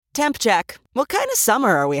Temp check. What kind of summer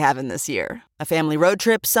are we having this year? A family road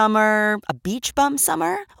trip summer? A beach bum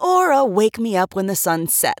summer? Or a wake me up when the sun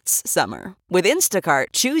sets summer? With Instacart,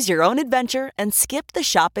 choose your own adventure and skip the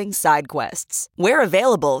shopping side quests. Where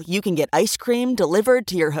available, you can get ice cream delivered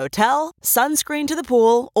to your hotel, sunscreen to the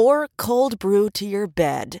pool, or cold brew to your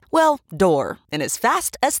bed. Well, door, in as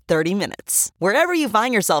fast as 30 minutes. Wherever you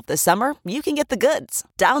find yourself this summer, you can get the goods.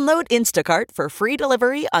 Download Instacart for free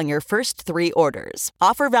delivery on your first 3 orders.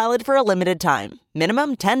 Offer valid for a limited time.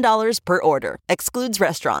 Minimum $10 per order. Excludes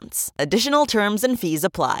restaurants. Additional terms and fees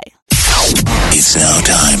apply. It's now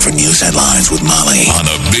time for news headlines with Molly on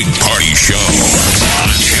the Big Party Show on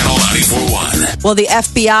Channel 94.1. Well, the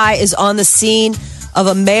FBI is on the scene of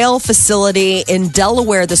a mail facility in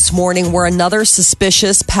Delaware this morning where another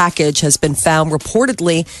suspicious package has been found.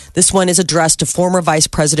 Reportedly, this one is addressed to former Vice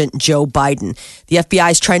President Joe Biden. The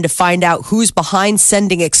FBI is trying to find out who's behind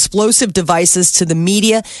sending explosive devices to the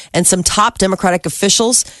media and some top Democratic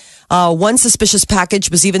officials. One suspicious package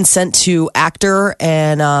was even sent to actor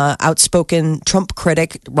and outspoken Trump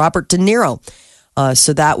critic Robert De Niro.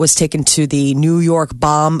 So that was taken to the New York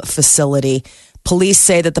bomb facility. Police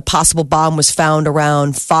say that the possible bomb was found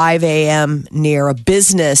around 5 a.m. near a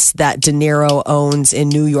business that De Niro owns in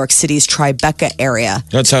New York City's Tribeca area.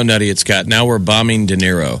 That's how nutty it's got. Now we're bombing De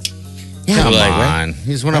Niro. Yeah, come on.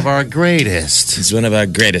 He's one of our greatest. He's one of our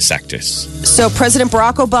greatest actors. So President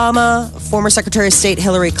Barack Obama, former Secretary of State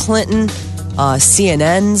Hillary Clinton,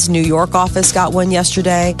 CNN's New York office got one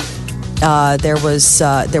yesterday. There was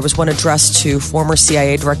one addressed to former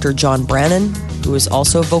CIA Director John Brennan, who is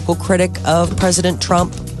also a vocal critic of President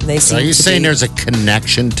Trump. Are you saying there's a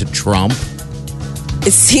connection to Trump?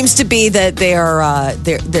 It seems to be that they're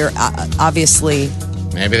obviously.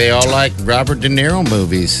 Maybe they all like Robert De Niro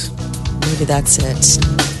movies. Maybe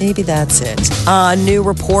that's it. A new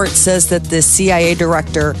report says that the CIA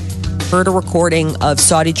director heard a recording of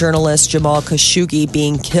Saudi journalist Jamal Khashoggi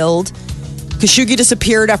being killed. Khashoggi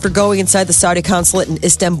disappeared after going inside the Saudi consulate in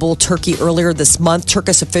Istanbul, Turkey earlier this month.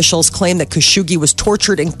 Turkish officials claim that Khashoggi was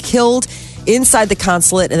tortured and killed inside the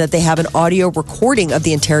consulate and that they have an audio recording of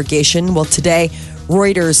the interrogation. Well, today,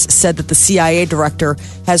 Reuters said that the CIA director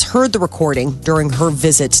has heard the recording during her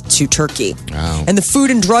visit to Turkey. Wow. And the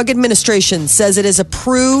Food and Drug Administration says it has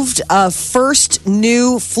approved a first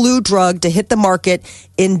new flu drug to hit the market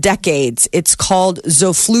in decades. It's called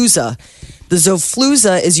Xofluza. The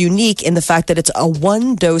Xofluza is unique in the fact that it's a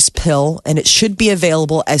 1-dose pill and it should be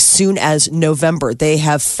available as soon as November. They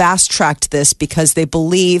have fast-tracked this because they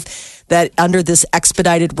believe that under this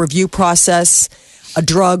expedited review process, a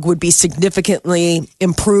drug would be significantly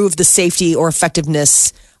improve the safety or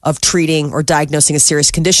effectiveness of treating or diagnosing a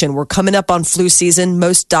serious condition. We're coming up on flu season.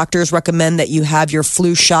 Most doctors recommend that you have your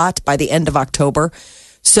flu shot by the end of October.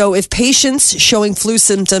 So if patients showing flu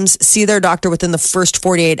symptoms see their doctor within the first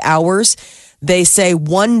 48 hours, they say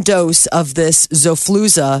 1 dose of this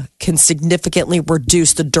Xofluza can significantly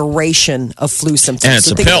reduce the duration of flu symptoms. And it's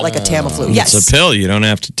so a think pill. of it like a Tamiflu. Yes. It's a pill. You don't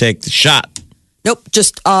have to take the shot. Nope.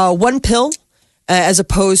 Just 1 pill. As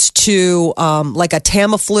opposed to like a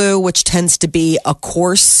Tamiflu, which tends to be a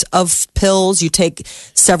course of pills. You take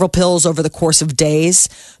several pills over the course of days.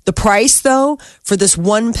 The price, though, for this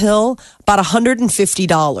 1 pill, about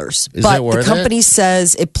 $150. But the company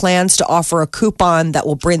says it plans to offer a coupon that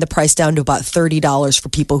will bring the price down to about $30 for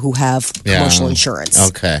people who have commercial insurance.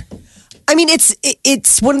 Okay. I mean,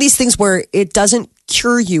 it's one of these things where it doesn't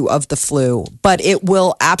cure you of the flu, but it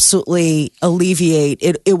will absolutely alleviate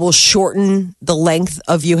it. It will shorten the length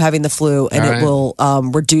of you having the flu, and it will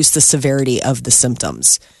reduce the severity of the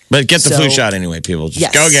symptoms. But get the flu shot anyway, people.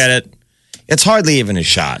 Just go get it. It's hardly even a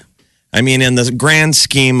shot. I mean, in the grand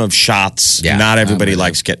scheme of shots, not everybody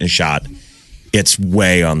likes getting a shot. It's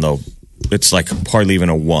way on the. It's like hardly even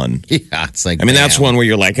a 1. Yeah, it's like. I mean, that's one where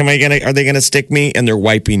you're like, are they gonna stick me? And they're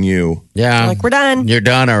wiping you. Yeah, like we're done. You're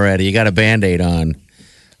done already. You got a Band-Aid on.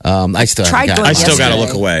 I still got to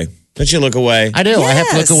look away. Don't you look away? I do. Yes. I have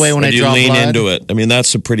to look away when I draw blood. You lean into it. I mean,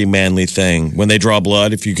 that's a pretty manly thing. When they draw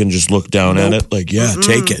blood, if you can just look down at it, like,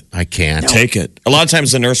 take it. I can't. Take it. A lot of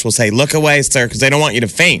times the nurse will say, look away, sir, because they don't want you to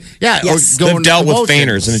faint. Yeah. Yes. They've dealt with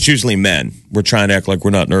fainters, and it's usually men. We're trying to act like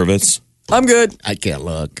we're not nervous. I'm good. I can't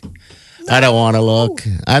look. I don't want to look.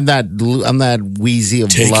 I'm that wheezy of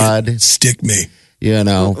blood. It. Stick me. You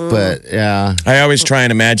know, but yeah. I always try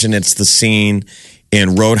and imagine it's the scene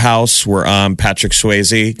in Roadhouse where Patrick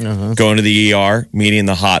Swayze going to the ER, meeting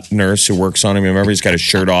the hot nurse who works on him. Remember, he's got his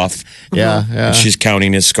shirt off. Yeah. And she's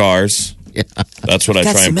counting his scars. Yeah. That's what I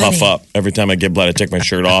try and puff up. Every time I get blood, I take my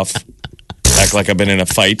shirt off. Act like I've been in a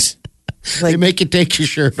fight. Like, they make you take your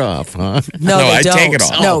shirt off, huh? No, they don't. I take it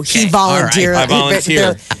off. No, he volunteered. Right. I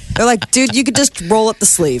volunteer. They're like, dude, you could just roll up the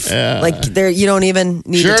sleeve. Like, you don't even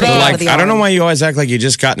need to take it out of the arm. I don't know why you always act like you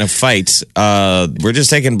just got in a fight. We're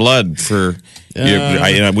just taking blood for.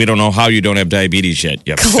 We don't know how you don't have diabetes yet.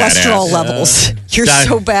 You have cholesterol levels. You're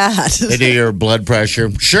so bad. They do your blood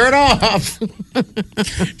pressure. Shirt off.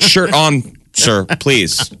 Shirt on, sir,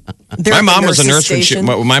 please. My mom was a nurse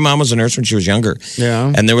when she was younger.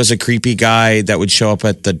 Yeah. And there was a creepy guy that would show up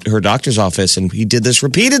at her doctor's office, and he did this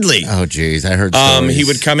repeatedly. Oh, geez. I heard stories. He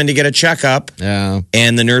would come in to get a checkup. Yeah.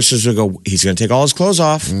 And the nurses would go, he's going to take all his clothes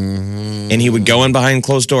off. Mm-hmm. And he would go in behind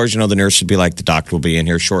closed doors. The nurse would be like, the doctor will be in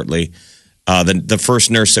here shortly. The first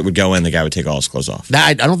nurse that would go in, the guy would take all his clothes off.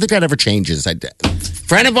 I don't think that ever changes.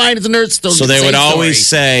 Friend of mine is a nurse. So they would always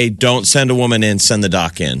say, don't send a woman in, send the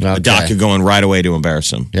doc in. Okay. The doc could go in right away to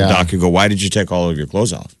embarrass him. Yeah. The doc could go, why did you take all of your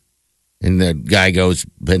clothes off? And the guy goes,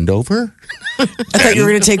 bend over? I thought you were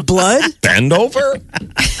going to take blood? Bend over?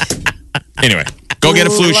 Anyway, go get a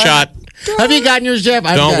flu shot. Have you gotten yours, Jeff?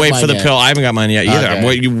 Don't wait for the pill. I haven't got mine yet either.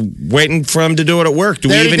 Okay. I'm waiting for him to do it at work. Do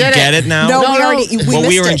we even get it now? No,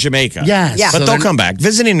 we were in Jamaica. Yes. Yeah. But they'll come back.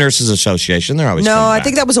 Visiting Nurses Association, they're always No, coming I back.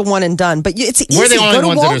 think that was a one and done. But it's easy. We're the only go to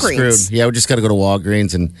ones that are Walgreens. screwed. Yeah, we just got to go to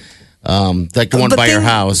Walgreens and like the one by your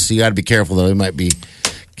house. You got to be careful though. They might be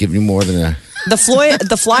giving you more than a. The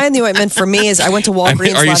fly in the ointment for me is I went to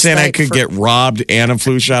Walgreens. Are you last saying night I could get robbed and a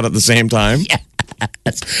flu shot at the same time? Yeah.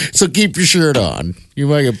 So keep your shirt on. You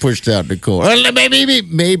might get pushed out in the corner.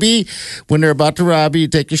 Maybe when they're about to rob you, you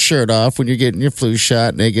take your shirt off when you're getting your flu shot,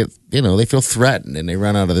 and they get, they feel threatened and they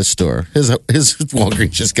run out of the store. His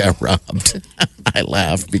Walgreens just got robbed. I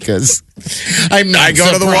laugh because I'm not. I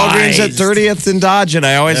go to the Walgreens at surprised. 30th and Dodge, and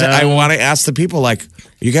I want to ask the people like,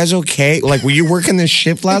 "You guys okay? Like, were you working this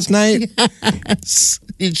shift last night?" Yes,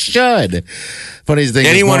 you should. Funniest thing.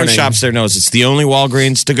 Anyone who shops there knows it's the only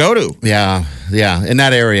Walgreens to go to. Yeah. In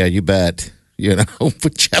that area, you bet.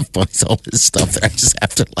 But Jeff buys all his stuff there. I just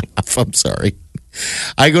have to laugh. I'm sorry.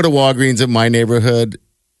 I go to Walgreens in my neighborhood,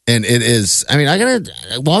 and it is.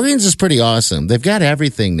 Walgreens is pretty awesome. They've got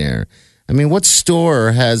everything there. What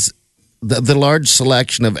store has the large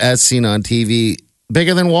selection of as seen on TV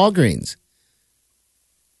bigger than Walgreens?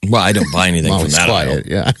 Well, I don't buy anything from that. Quiet,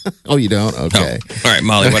 yeah. Oh, you don't? Okay. No. All right,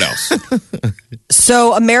 Molly, what else?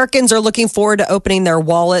 So Americans are looking forward to opening their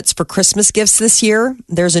wallets for Christmas gifts this year.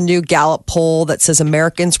 There's a new Gallup poll that says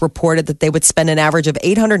Americans reported that they would spend an average of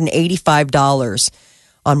 $885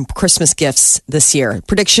 on Christmas gifts this year.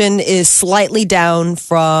 Prediction is slightly down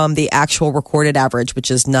from the actual recorded average,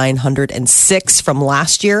 which is 906 from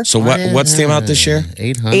last year. So what's the amount this year?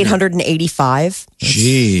 885.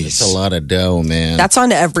 Jeez, that's a lot of dough, man. That's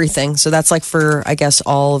on everything. So that's like for, I guess,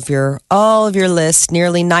 all of your list.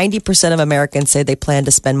 Nearly 90% of Americans say they plan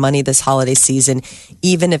to spend money this holiday season,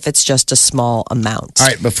 even if it's just a small amount. All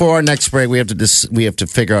right, before our next break, we have to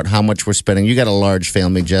figure out how much we're spending. You got a large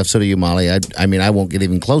family, Jeff. So do you, Molly. I won't get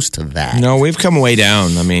even close to that. No, we've come way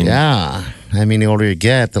down. Yeah. The older you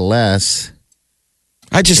get, the less.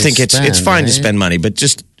 I just think it's fine right? to spend money, but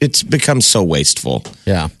just it's become so wasteful.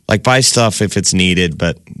 Yeah. Like buy stuff if it's needed,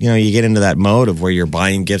 but you get into that mode of where you're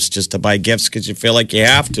buying gifts just to buy gifts because you feel like you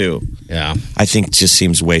have to. Yeah. I think it just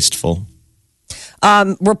seems wasteful.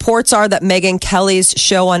 Reports are that Megyn Kelly's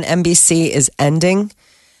show on NBC is ending.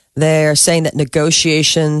 They're saying that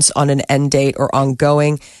negotiations on an end date are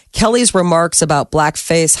ongoing. Kelly's remarks about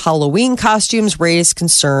blackface Halloween costumes raised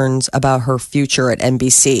concerns about her future at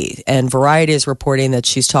NBC. And Variety is reporting that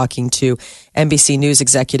she's talking to NBC News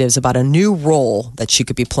executives about a new role that she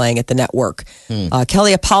could be playing at the network.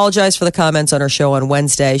 Kelly apologized for the comments on her show on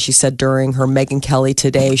Wednesday. She said during her Megyn Kelly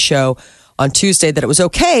Today show on Tuesday that it was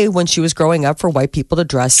okay when she was growing up for white people to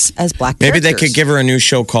dress as black Maybe characters. they could give her a new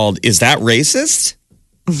show called Is That Racist?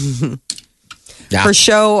 Yeah. Her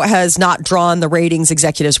show has not drawn the ratings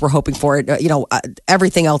executives were hoping for it.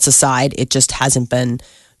 Everything else aside, it just hasn't been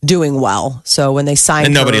doing well. So when they signed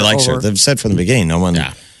And nobody her likes her. They've said from the beginning, no one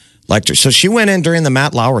liked her. So she went in during the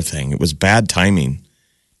Matt Lauer thing. It was bad timing.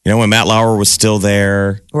 When Matt Lauer was still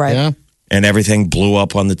there. Right. Yeah. And everything blew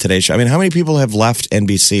up on the Today Show. How many people have left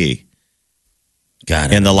NBC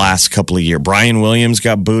in the last couple of years? Brian Williams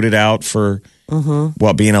got booted out for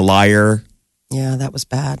being a liar. Yeah, that was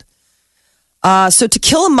bad. So To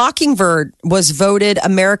Kill a Mockingbird was voted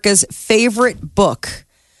America's favorite book.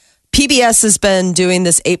 PBS has been doing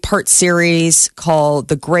this 8-part series called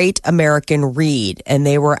The Great American Read, and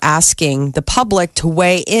they were asking the public to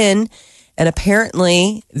weigh in. And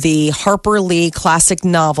apparently, the Harper Lee classic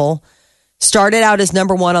novel started out as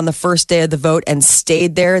number one on the first day of the vote and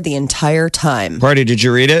stayed there the entire time. Party, did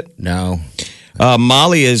you read it? No.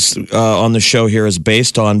 Molly is on the show here is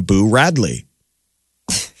based on Boo Radley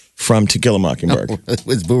from To Kill a Mockingbird.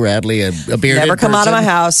 Was Boo Radley a bearded Never come out of my person?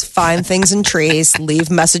 house, find things in trees, leave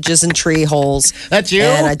messages in tree holes. That's you?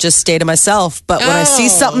 And I just stay to myself. But when I see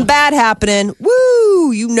something bad happening,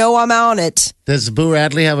 woo, you know I'm on it. Does Boo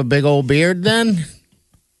Radley have a big old beard then?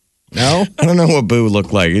 No? I don't know what Boo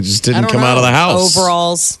looked like. It just didn't don't come out of the house.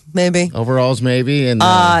 Overalls, maybe. Overalls, maybe. And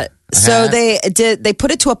So hat? they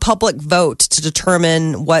put it to a public vote to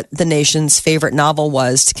determine what the nation's favorite novel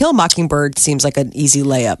was. To Kill a Mockingbird seems like an easy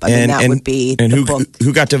layup. I mean, that would be and the book.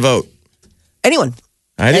 who got to vote? Anyone.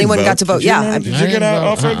 I didn't Anyone vote. got to vote. Did you Yeah. learn- Did you get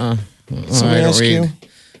offered? Somebody I don't ask you? read.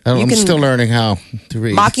 I'm can- still learning how to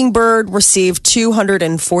read. Mockingbird received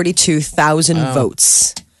 242,000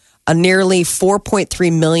 votes. Nearly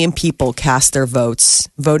 4.3 million people cast their votes.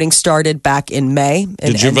 Voting started back in May and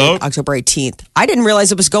Did you ended vote? October 18th. I didn't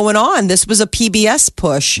realize it was going on. This was a PBS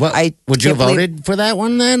push. What, would you have voted for that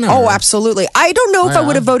one then? Oh, or- absolutely. I don't know if I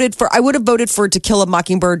would have voted for. I would have voted for To Kill a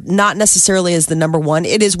Mockingbird, not necessarily as the number one.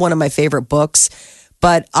 It is one of my favorite books,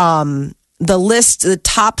 but the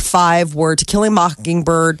top 5 were To Kill a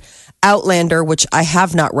Mockingbird, Outlander, which I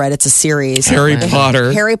have not read. It's a series. Harry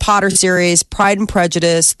Potter. Harry Potter series, Pride and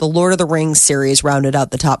Prejudice, the Lord of the Rings series rounded out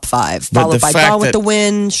the top 5, But followed the by fact Gone with that- the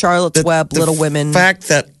Wind, Charlotte's Web, Little Women. The fact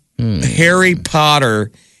that Harry Potter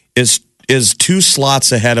is 2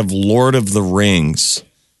 slots ahead of Lord of the Rings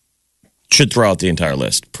should throw out the entire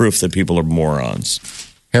list. Proof that people are morons.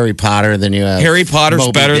 Harry Potter, then you have Harry Potter's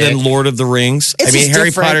Moby better Dick. than Lord of the Rings. It's just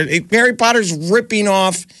Harry Potter's ripping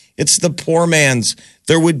off. It's the poor man's.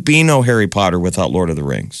 There would be no Harry Potter without Lord of the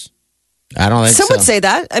Rings. I don't think Some so. would say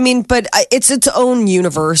that. I mean, but it's its own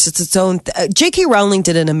universe. It's its own. J.K. Rowling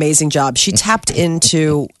did an amazing job. She tapped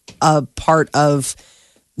into a part of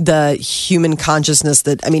the human consciousness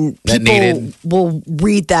that, I mean, That people needed. will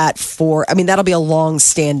read that for, I mean, that'll be a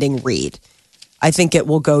long-standing read. I think it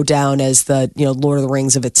will go down as the, Lord of the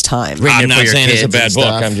Rings of its time. Reading I'm it for not your saying it's a kids bad and book.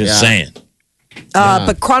 stuff. I'm just Yeah. saying.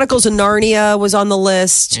 But Chronicles of Narnia was on the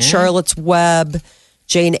list. Charlotte's Web,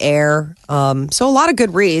 Jane Eyre. So a lot of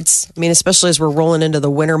good reads. I mean, especially as we're rolling into the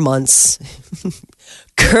winter months.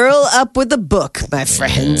 Curl up with a book, my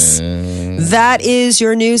friends. That is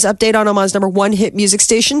your news update on Omaha's number 1 hit music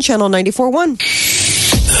station, Channel 94.1.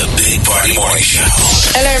 The Big Party Morning Show.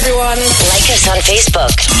 Hello, everyone. Like us on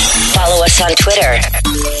Facebook. Follow us on Twitter.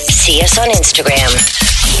 See us on Instagram.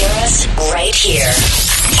 Hear us right here.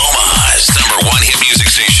 Omaha's number 1 hit music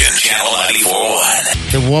station. Channel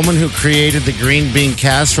 94.1. The woman who created the green bean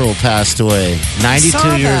casserole passed away. 92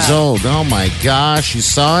 saw years that. old. Oh my gosh, you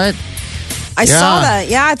saw it? I saw Yeah. that.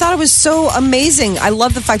 Yeah, I thought it was so amazing. I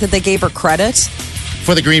love the fact that they gave her credit.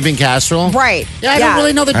 For the green bean casserole? Right. Yeah, I don't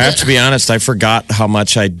really know the I have to be honest, I forgot how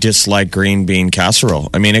much I dislike green bean casserole.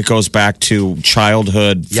 I mean, it goes back to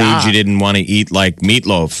childhood foods Yeah. you didn't want to eat, like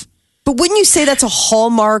meatloaf. But wouldn't you say that's a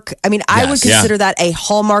hallmark? I mean, I would Yes. consider that a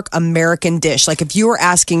hallmark American dish. Like if you were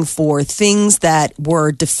asking for things that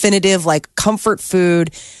were definitive, like comfort food,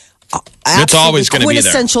 It's always gonna be there.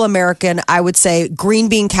 quintessential American, I would say green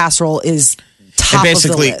bean casserole is top And of the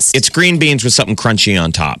basically, list. it's green beans with something crunchy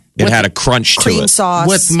on top. It With had a crunch to cream it. sauce.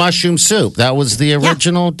 With mushroom soup. That was the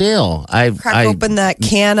original deal. Crack open that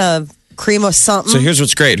can of cream of something. So here's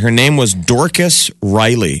what's great. Her name was Dorcas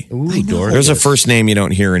Riley. There's a first name you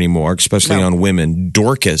don't hear anymore, especially on women.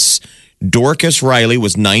 Dorcas. Dorcas Riley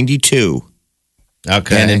was 92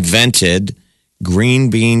 Okay. and invented green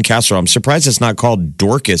bean casserole. I'm surprised it's not called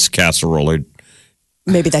Dorcas casserole. Or,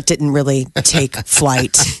 Maybe that didn't really take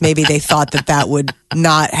flight. Maybe they thought that would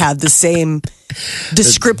not have the same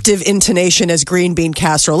descriptive intonation as green bean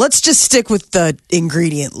casserole. Let's just stick with the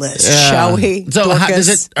ingredient list, shall we? So how, Dorcas?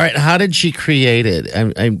 does it? All right. How did she create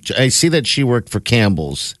it? I see that she worked for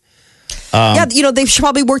Campbell's. Yeah, they've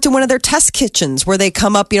probably worked in one of their test kitchens where they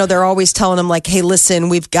come up, they're always telling them like, hey, listen,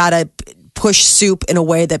 we've got to push soup in a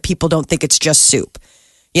way that people don't think it's just soup.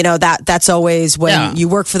 That's always when you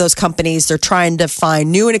work for those companies, they're trying to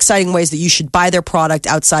find new and exciting ways that you should buy their product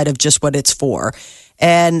outside of just what it's for.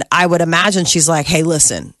 And I would imagine she's like, hey,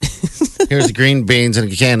 listen. Here's green beans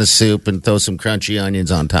and a can of soup, and throw some crunchy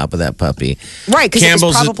onions on top of that puppy. Right, because it was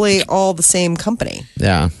Campbell's- probably all the same company.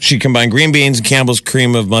 Yeah. she combined green beans and Campbell's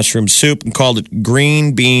cream of mushroom soup and called it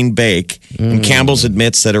green bean bake. And Campbell's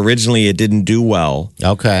admits that originally it didn't do well.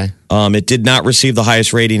 Okay. It did not receive the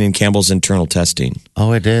highest rating in Campbell's internal testing.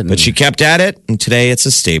 Oh, it did. But she kept at it, and today it's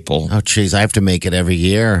a staple. Oh, geez, I have to make it every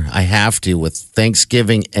year. I have to with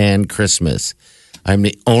Thanksgiving and Christmas. I'm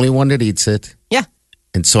the only one that eats it, Yeah.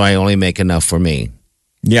 and so I only make enough for me.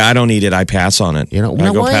 Yeah, I don't eat it. I pass on it. You know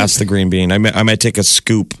I go what? past the green bean. I might take a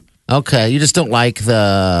scoop. Okay, you just don't like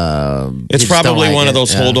the. It's probably one of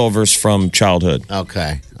those holdovers from childhood.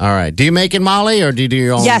 Okay, all right. Do you make it, Molly, or do you do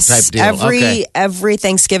your own type deal? Every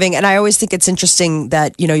Thanksgiving, and I always think it's interesting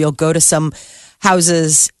that you'll go to some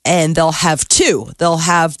houses and they'll have two. They'll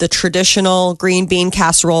have the traditional green bean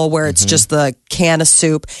casserole where it's just the can of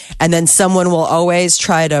soup, and then someone will always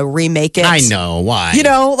try to remake it. I know why.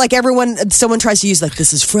 Like someone tries to use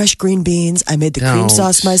this is fresh green beans. I made the cream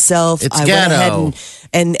sauce myself. It's I ghetto. went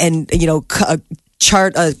ahead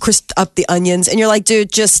and crisp up the onions, and you're like,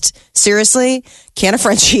 dude, just seriously, can of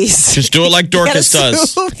Frenchies. Just do it like Dorcas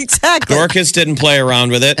does. Exactly. Dorcas didn't play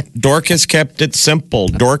around with it. Dorcas kept it simple.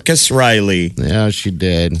 Dorcas Riley. Yeah, she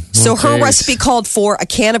did. So her recipe called for a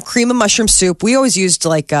can of cream of mushroom soup. We always used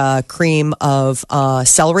cream of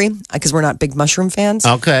celery because we're not big mushroom fans.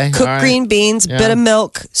 Okay. Cooked green beans, bit of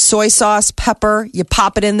milk, soy sauce, pepper. You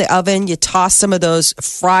pop it in the oven. You toss some of those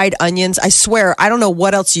fried onions. I swear, I don't know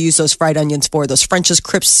what else you use those fried onions for. Those French's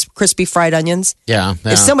crispy fried onions. Yeah.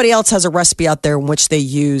 If somebody else has a recipe out there in which they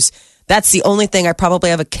use, that's the only thing. I probably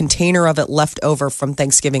have a container of it left over from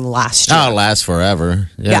Thanksgiving last year. Oh, it lasts forever.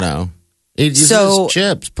 You know. So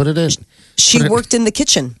chips, put it in. She worked in the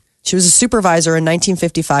kitchen. She was a supervisor in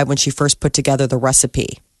 1955 when she first put together the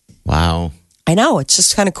recipe. Wow. I know. It's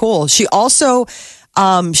just kind of cool. She also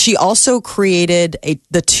created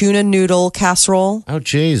the tuna noodle casserole. Oh,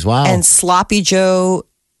 geez. Wow. And Sloppy Joe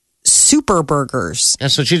super burgers. Yeah,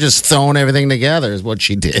 so she just thrown everything together is what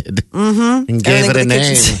she did. Mm-hmm. And gave it a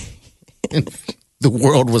name. The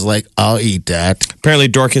world was like, I'll eat that. Apparently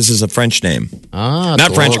Dorcas is a French name. Ah,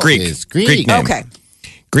 not French, Greek. Greek name. Okay.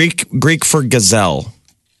 Greek for gazelle.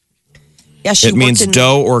 Yeah, it means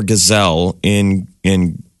doe or gazelle in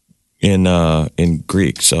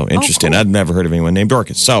Greek. So interesting. Cool. I'd never heard of anyone named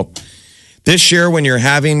Dorcas. So this year when you're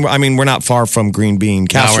having, we're not far from green bean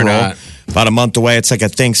casserole. No, we're not. About a month away. It's like a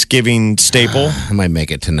Thanksgiving staple. I might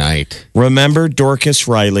make it tonight. Remember Dorcas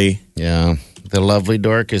Riley. Yeah. The lovely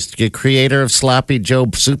Dorcas, creator of Sloppy Joe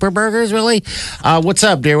Super Burgers, really? What's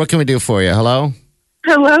up, dear? What can we do for you? Hello?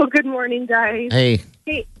 Hello. Good morning, guys. Hey.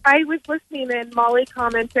 Hey, I was listening and Molly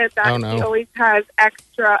commented that no. she always has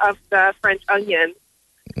extra of the French onions.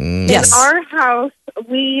 Yes. In our house,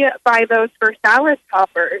 we buy those for salad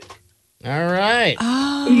toppers. All right.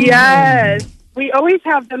 Oh. Yes. We always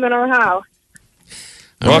have them in our house.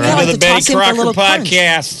 Welcome to the Betty toss in for a Crocker little crunch.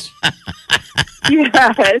 podcast.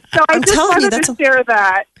 Yes. So I just wanted to share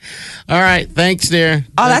that. All right. Thanks, dear.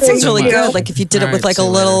 Oh, that Thanks sounds so really much. good. Like if you did it with like a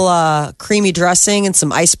little creamy dressing and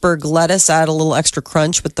some iceberg lettuce, add a little extra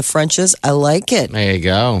crunch with the Frenches. I like it. There you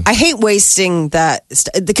go. I hate wasting that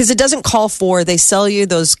because it doesn't call for, they sell you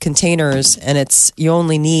those containers and you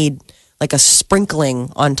only need like a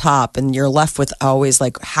sprinkling on top and you're left with always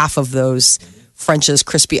like half of those French's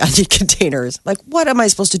crispy onion containers. Like, what am I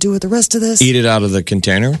supposed to do with the rest of this? Eat it out of the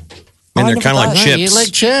container? They're kind of like chips. Eat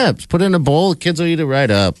like chips. Put it in a bowl. The kids will eat it right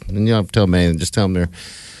up. And you don't have to tell them anything. Just tell them they're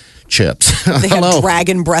chips. They have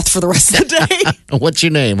dragon breath for the rest of the day. What's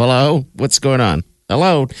your name? Hello? What's going on?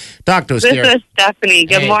 Hello? Talk to us, This dear. is Stephanie.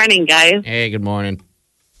 Good morning, guys. Hey, good morning.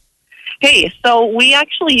 Hey, so we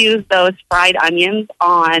actually use those fried onions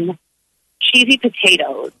on cheesy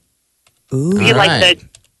potatoes. Ooh. We like the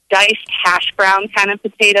diced hash brown kind of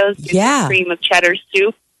potatoes. Yeah. Cream of cheddar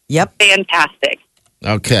soup. Yep. Fantastic.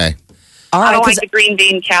 Okay. All I right. don't 'Cause like the green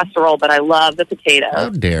bean casserole, but I love the potatoes. How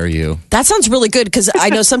dare you? that sounds really good because I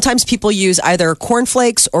know sometimes people use either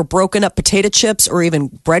cornflakes or broken up potato chips or even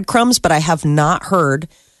breadcrumbs, but I have not heard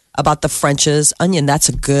about the French's onion. That's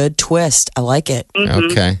a good twist. I like it.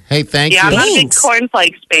 Okay. Hey, thank Yeah, I'm you. not a big Thanks.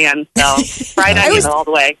 cornflakes fan, so fried onions all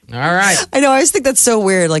the way. All right. I know. I always think that's so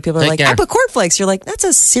weird. Like people are Take like, care. I put cornflakes. You're like, that's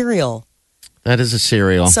a cereal. That is a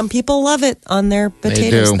cereal. Some people love it on their They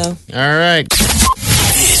potatoes, do. though. All right.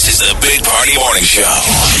 This is the Big Party Morning Show.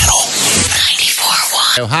 Channel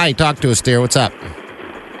 94.1. Oh, hi. Talk to us, dear. What's up?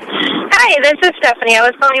 Hi, this is Stephanie. I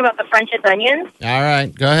was calling about the French's onions. All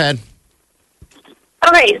right. Go ahead.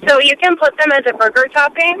 Okay, so you can put them as a burger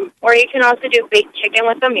topping, or you can also do baked chicken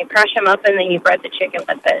with them. You crush them up, and then you bread the chicken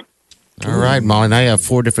with it. All right, Molly. Now you have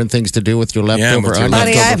 4 different things to do with your leftover with your onions.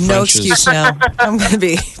 Honey, I have no French's. excuse now. I'm going to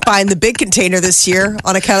be buying the big container this year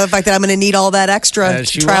on account of the fact that I'm going to need all that extra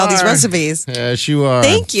Yes, to you try all these are. recipes. Yes, you are.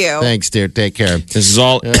 Thank you. Thanks, dear. Take care. This is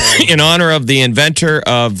all in honor of the inventor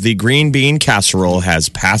of the green bean casserole has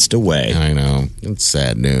passed away. I know. It's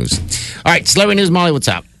sad news. All right, celebrity news, Molly. What's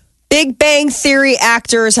up? Big Bang Theory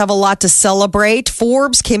actors have a lot to celebrate.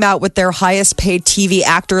 Forbes came out with their highest paid TV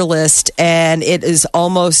actor list, and it is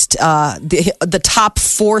almost the top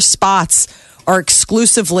 4 spots are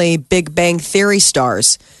exclusively Big Bang Theory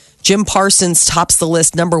stars. Jim Parsons tops the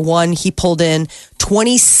list. Number one, he pulled in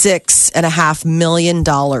 $26.5 million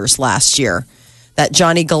last year. That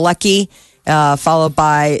Johnny Galecki, followed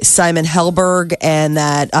by Simon Helberg and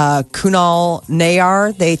that Kunal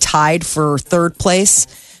Nayar, they tied for third place.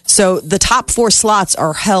 So the top 4 slots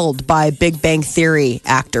are held by Big Bang Theory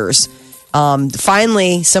actors.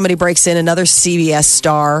 Finally, somebody breaks in, another CBS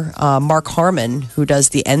star, Mark Harmon, who does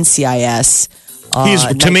the NCIS.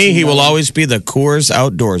 To me, he will always be the Coors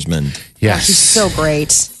outdoorsman. Yes. He's so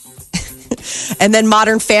great. And then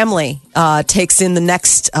Modern Family takes in the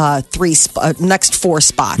next 4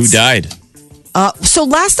 spots. Who died? So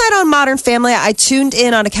last night on Modern Family, I tuned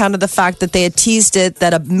in on account of the fact that they had teased it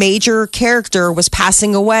that a major character was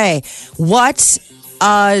passing away. What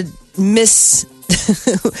a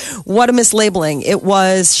mislabeling. It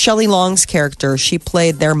was Shelley Long's character. She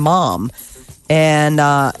played their mom and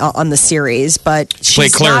on the series, but she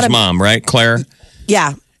played Claire's mom, right? Claire?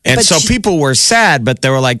 Yeah. And so people were sad, but they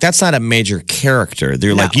were like, that's not a major character.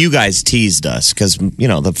 They're like, you guys teased us because,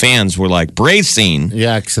 the fans were like bracing.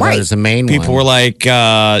 Yeah, because that was the main one. People were like,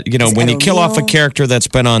 when you kill off a character that's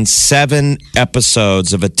been on 7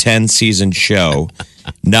 episodes of a 10-season show,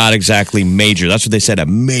 not exactly major. That's what they said, a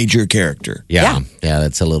major character. Yeah,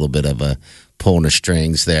 that's a little bit of a pulling the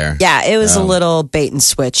strings there. Yeah, it was a little bait and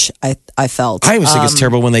switch, I felt. I always think it's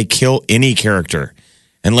terrible when they kill any character.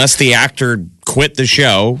 Unless the actor quit the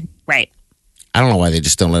show. Right. I don't know why they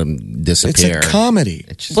just don't let him disappear. It's a comedy.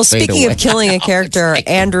 Well, speaking of killing a character,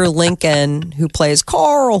 Andrew Lincoln, who plays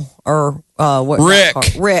Carl, or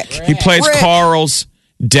Rick. He plays Carl's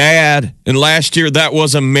dad. And last year, that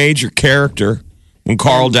was a major character when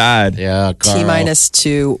Carl died. Yeah, Carl. T-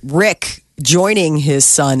 to Rick joining his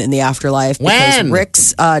son in the afterlife. Because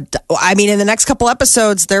Rick's, in the next couple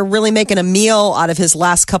episodes, they're really making a meal out of his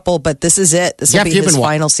last couple, but this is it. This will be his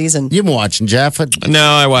final season. You've been watching, Jeff? No,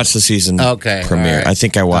 I watched the season premiere. Right. I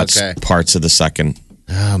think I watched parts of the second.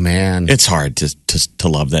 Oh, man. It's hard to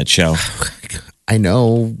love that show. I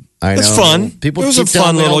know. It's fun. It was a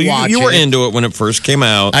fun little. You were into it when it first came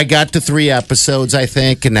out. I got to 3 episodes, I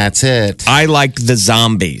think, and that's it. I like the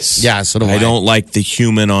zombies. Yeah, so do I. I don't like the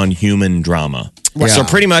human-on-human drama. Yeah. So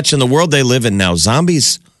pretty much in the world they live in now,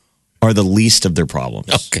 zombies are the least of their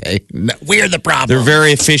problems. Okay, we're the problem. They're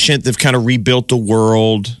very efficient. They've kind of rebuilt the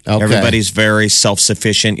world. Okay. Everybody's very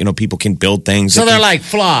self-sufficient. People can build things. So they're like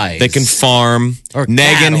flies. They can farm. Or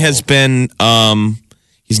Negan cattle. has been.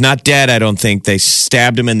 He's not dead, I don't think. They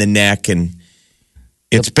stabbed him in the neck, and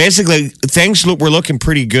it's basically things were looking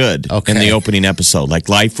pretty good in the opening episode. Like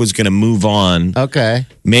life was going to move on. Okay.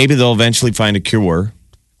 Maybe they'll eventually find a cure.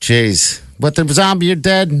 Jeez. But the zombie, you're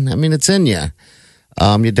dead. I mean, it's in you.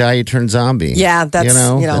 You die, you turn zombie. Yeah, that's,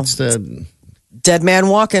 that's the dead man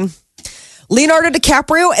walking. Leonardo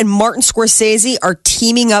DiCaprio and Martin Scorsese are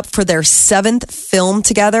teaming up for their 7th film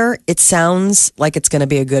together. It sounds like it's going to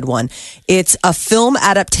be a good one. It's a film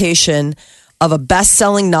adaptation of a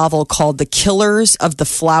best-selling novel called The Killers of the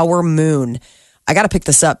Flower Moon. I got to pick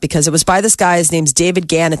this up because it was by this guy. His name's David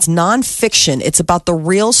Gann. It's nonfiction. It's about the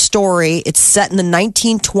real story. It's set in the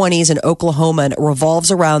 1920s in Oklahoma, and it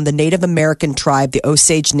revolves around the Native American tribe, the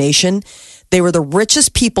Osage Nation. They were the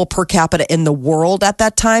richest people per capita in the world at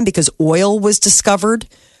that time because oil was discovered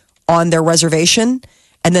on their reservation,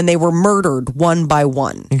 and then they were murdered one by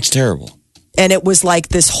one. It's terrible. And it was like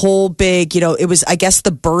this whole big, it was, I guess,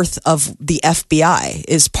 the birth of the FBI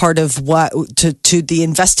is part of what to the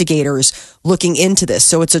investigators looking into this.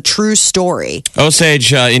 So it's a true story.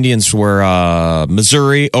 Osage Indians were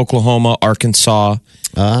Missouri, Oklahoma, Arkansas,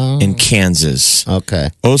 and Kansas. Okay.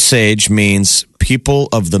 Osage means people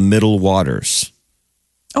of the middle waters.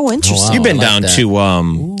 Oh, interesting. Wow, You've been I like down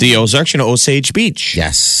to the Ozarks, Osage Beach.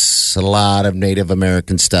 Yes. A lot of Native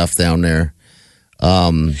American stuff down there.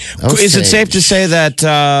 Is it safe to say that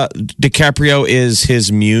DiCaprio is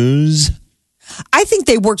his muse? I think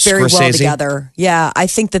they work very well Scorsese? together. Yeah, I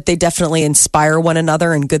think that they definitely inspire one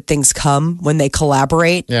another and good things come when they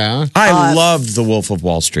collaborate. Yeah. I love The Wolf of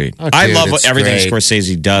Wall Street. I love everything great.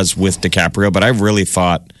 Scorsese does with DiCaprio, but I really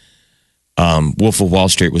thought Wolf of Wall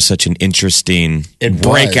Street was such an interesting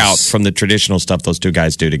breakout from the traditional stuff those two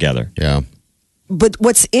guys do together. Yeah. But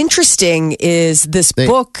what's interesting is this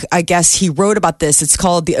book, I guess he wrote about this. It's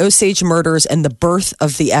called The Osage Murders and the Birth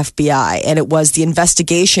of the FBI. And it was the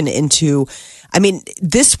investigation into,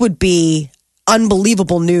 this would be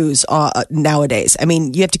unbelievable news nowadays.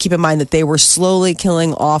 You have to keep in mind that they were slowly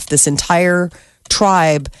killing off this entire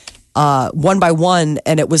tribe one by one.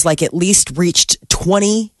 And it was like at least reached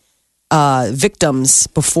 20 victims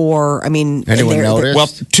before. I mean, anyone noticed? Well,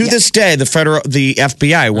 to this day, the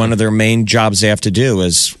FBI, one of their main jobs they have to do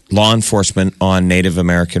is law enforcement on Native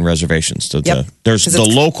American reservations. So there's the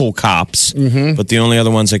local cops, but the only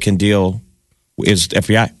other ones that can deal is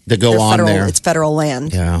FBI. They go on there. It's federal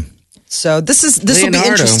land. Yeah. So this will be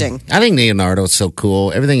interesting. I think Leonardo's so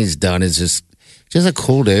cool. Everything he's done is just a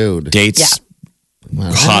cool dude. Dates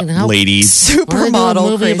hot ladies. Supermodel.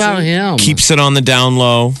 Movie about him. Keeps it on the down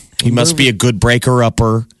low. He must be a good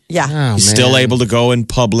breaker-upper. Yeah. He's still able to go in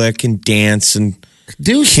public and dance and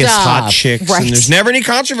kiss hot chicks. Right. And there's never any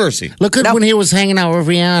controversy. Look at when he was hanging out with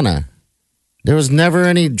Rihanna. There was never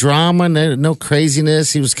any drama, no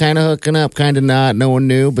craziness. He was kind of hooking up, kind of not. No one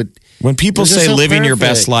knew, but when people say so living your perfect.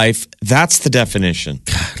 best life, that's the definition.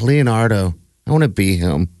 God, Leonardo, I want to be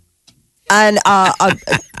him. And a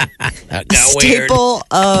staple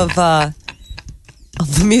of the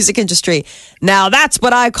music industry. Now that's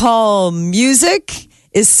what I call music.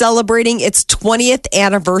 Is celebrating its 20th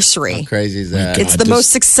anniversary. How crazy is that? It's the most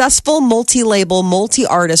successful multi-label,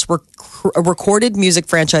 multi-artist recorded music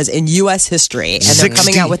franchise in U.S. history. And they're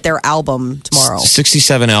coming out with their album tomorrow.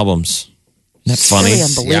 67 albums. Isn't that funny? Really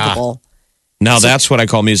unbelievable. Yeah. Now that's what I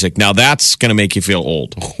call music. Now that's going to make you feel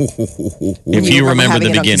old. If you remember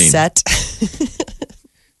the beginning.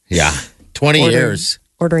 Yeah. 20 years.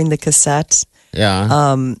 Ordering the cassette.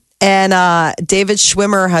 Yeah. And David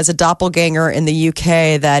Schwimmer has a doppelganger in the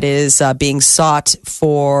UK that is being sought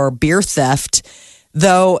for beer theft,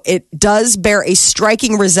 though it does bear a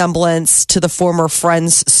striking resemblance to the former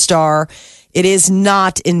Friends star. It is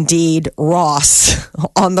not indeed Ross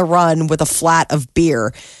on the run with a flat of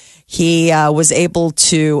beer. He was able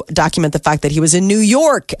to document the fact that he was in New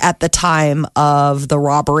York at the time of the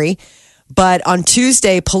robbery. But on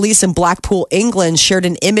Tuesday, police in Blackpool, England, shared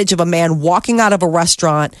an image of a man walking out of a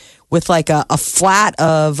restaurant with like a flat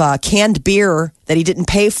of canned beer that he didn't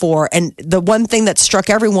pay for. And the one thing that struck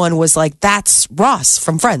everyone was like, that's Ross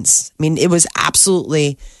from Friends. I mean, it was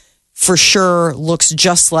absolutely, for sure, looks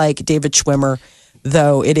just like David Schwimmer,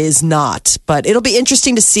 though it is not. But it'll be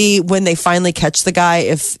interesting to see when they finally catch the guy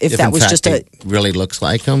if that was just it really looks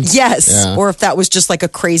like him. Yes. Yeah. Or if that was just like a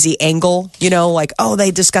crazy angle, like, oh,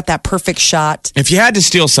 they just got that perfect shot. If you had to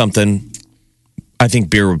steal something, I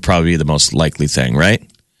think beer would probably be the most likely thing, right?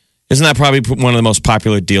 Isn't that probably one of the most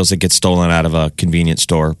popular deals that gets stolen out of a convenience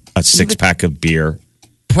store? A 6-pack of beer.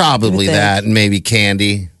 Probably that, and maybe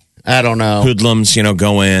candy. I don't know. Hoodlums,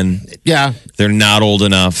 go in. Yeah. They're not old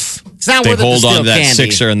enough. It's not they worth it hold to on steal to that candy.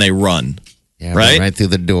 sixer and they run. Yeah, right? Right through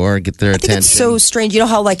the door, get their I think attention. it's so strange. You know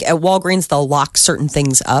how like at Walgreens, they'll lock certain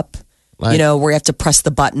things up? Like, where you have to press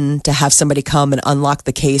the button to have somebody come and unlock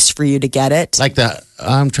the case for you to get it. Like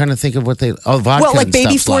I'm trying to think of what vodka. Well, like and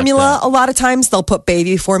baby stuff's formula, locked a lot of times they'll put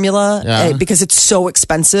baby formula Yeah. because it's so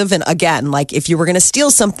expensive. And again, like if you were going to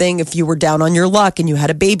steal something, if you were down on your luck and you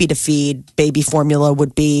had a baby to feed, baby formula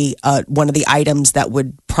would be one of the items that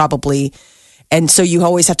would probably. And so you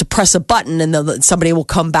always have to press a button and somebody will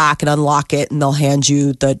come back and unlock it and they'll hand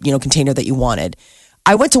you the container that you wanted.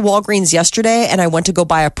 I went to Walgreens yesterday and I went to go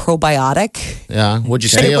buy a probiotic. Yeah. What'd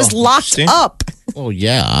you And steal? it was locked up. Oh,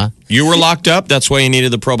 yeah. You were locked up? That's why you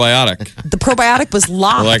needed the probiotic. The probiotic was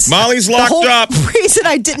locked. You're like, Molly's locked up. The whole reason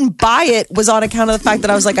I didn't buy it was on account of the fact that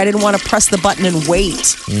I was like, I didn't want to press the button and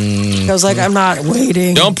wait. I was like, I'm not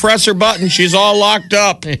waiting. Don't press her button. She's all locked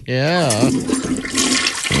up. Yeah.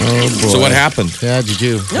 Oh, boy. So what happened? Yeah, did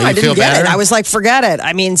you? No, I didn't get it. I was like, forget it.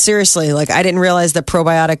 I mean, seriously, like I didn't realize that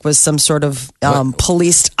probiotic was some sort of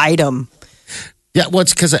policed item. Yeah, well,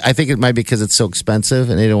 it's because I think it might be because it's so expensive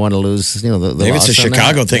and they don't want to lose, the Maybe it's a loss on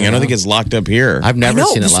Chicago that, thing. I don't think it's locked up here. I've never I know,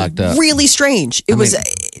 seen it was locked up. Really strange. It was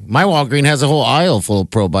My Walgreens has a whole aisle full of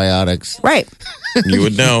probiotics. right. You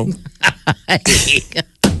would know.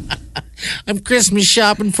 I'm Christmas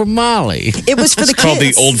shopping for Molly. It was for the It's called the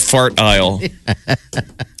kids. old fart aisle.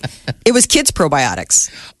 It was kids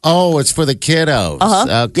probiotics. Oh, it's for the kiddos.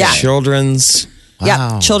 Uh-huh. Okay. Yeah. Children's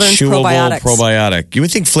Yeah, children's chewable probiotics. probiotic. You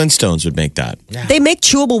would think Flintstones would make that. They make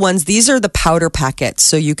chewable ones. These are the powder packets,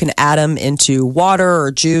 so you can add them into water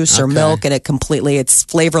or juice or milk, and it's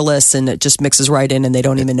flavorless and it just mixes right in, and they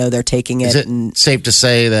don't even know they're taking it. Is it and safe to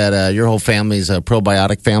say that your whole family's a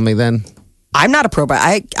probiotic family then? I'm not a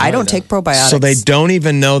probiotic. I don't take probiotics. So they don't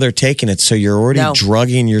even know they're taking it. So you're already No.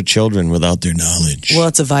 drugging your children without their knowledge. Well,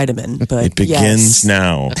 it's a vitamin, but it begins yes.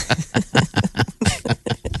 now.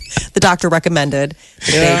 The doctor recommended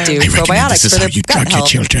that they do probiotics for their gut health.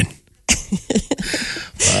 children.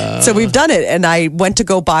 So we've done it, and I went to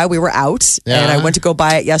go buy. We were out, and I went to go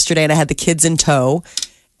buy it yesterday, and I had the kids in tow,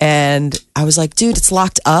 and I was like, "Dude, it's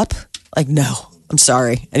locked up." Like, no. I'm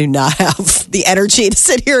sorry. I do not have the energy to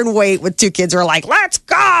sit here and wait with 2 kids who are like, let's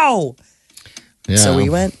go. Yeah. So we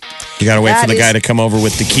went. You got to wait for the guy to come over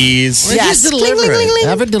with the keys. Well, Yes. just deliver Cling, cling, it. cling, cling.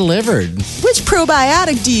 Have it delivered. Which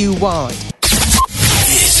probiotic do you want?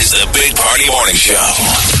 This is the Big Party Morning Show.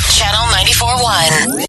 Channel 94.1.